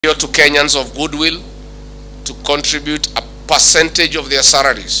To Kenyans of goodwill to contribute a percentage of their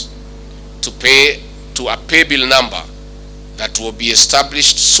salaries to pay to a pay bill number that will be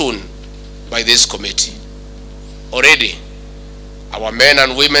established soon by this committee. Already, our men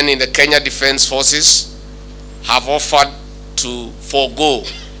and women in the Kenya Defense Forces have offered to forego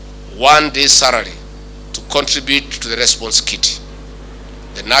 1 day's salary to contribute to the response kit.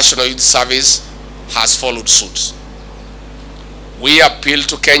 The National Youth Service has followed suit. We appeal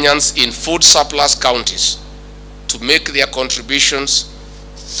to Kenyans in food surplus counties to make their contributions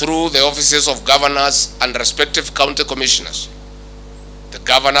through the offices of governors and respective county commissioners. The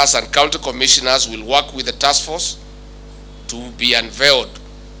governors and county commissioners will work with the task force to be unveiled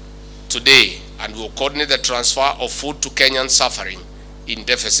today and will coordinate the transfer of food to Kenyans suffering in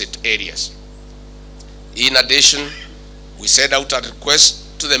deficit areas. In addition, we send out a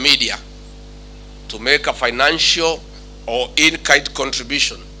request to the media to make a financial or in-kind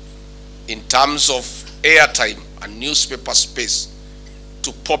contribution in terms of airtime and newspaper space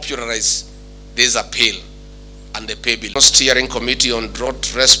to popularize this appeal and the pay bill. The Steering Committee on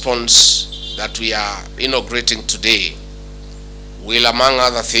Drought Response that we are inaugurating today will, among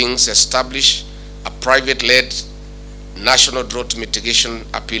other things, establish a private-led National Drought Mitigation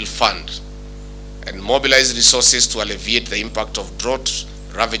Appeal Fund and mobilize resources to alleviate the impact of drought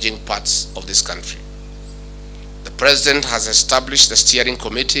ravaging parts of this country. The President has established the Steering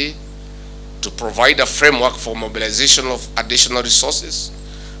Committee to provide a framework for mobilization of additional resources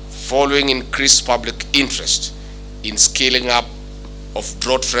following increased public interest in scaling up of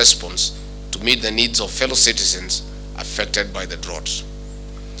drought response to meet the needs of fellow citizens affected by the drought.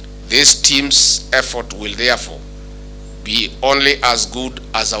 This team's effort will therefore be only as good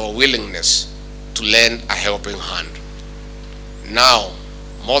as our willingness to lend a helping hand. Now,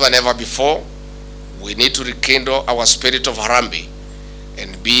 more than ever before, we need to rekindle our spirit of Harambee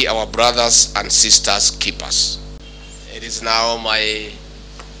and be our brothers and sisters keepers. It is now my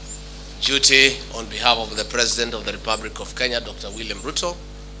duty on behalf of the President of the Republic of Kenya, Dr. William Ruto,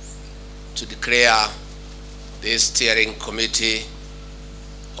 to declare this steering committee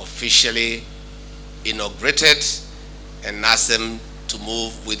officially inaugurated and ask them to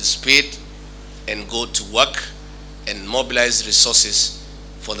move with speed and go to work and mobilize resources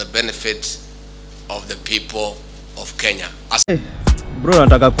for the benefit of the people of Kenya. Bro,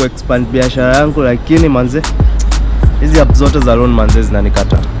 nataka ku-expand biashara yangu lakini manze hizi app zote za loan manze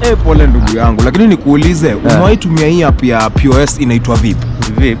zinanikata. Pole ndugu yangu, lakini nikuulize, umewahi tumia hii app ya POS inaitwa Vib?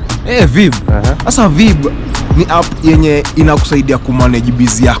 Vib? Vib. Sasa Vib ni app yenye inakusaidia kumanage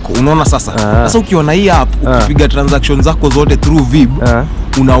busy yako. Unaona sasa? Sasa ukiona hii app ukipiga transactions zako zote through Vib,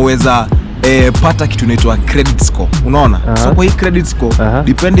 unaweza pata kitu inaitwa credit score. Unaona? So kwa hii credit score,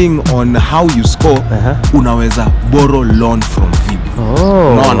 depending on how you score, unaweza borrow loan from Vib.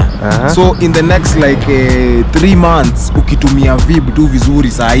 Unaona? So in the next like 3 months ukitumia Vib tu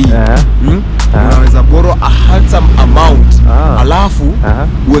vizuri sahi, unaweza borrow a handsome amount. Alafu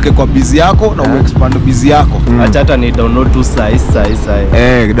uweke kwa busy yako na uexpand busy yako. Acha hata ni download tu sahi.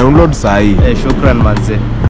 Download sahi. Shukran manze.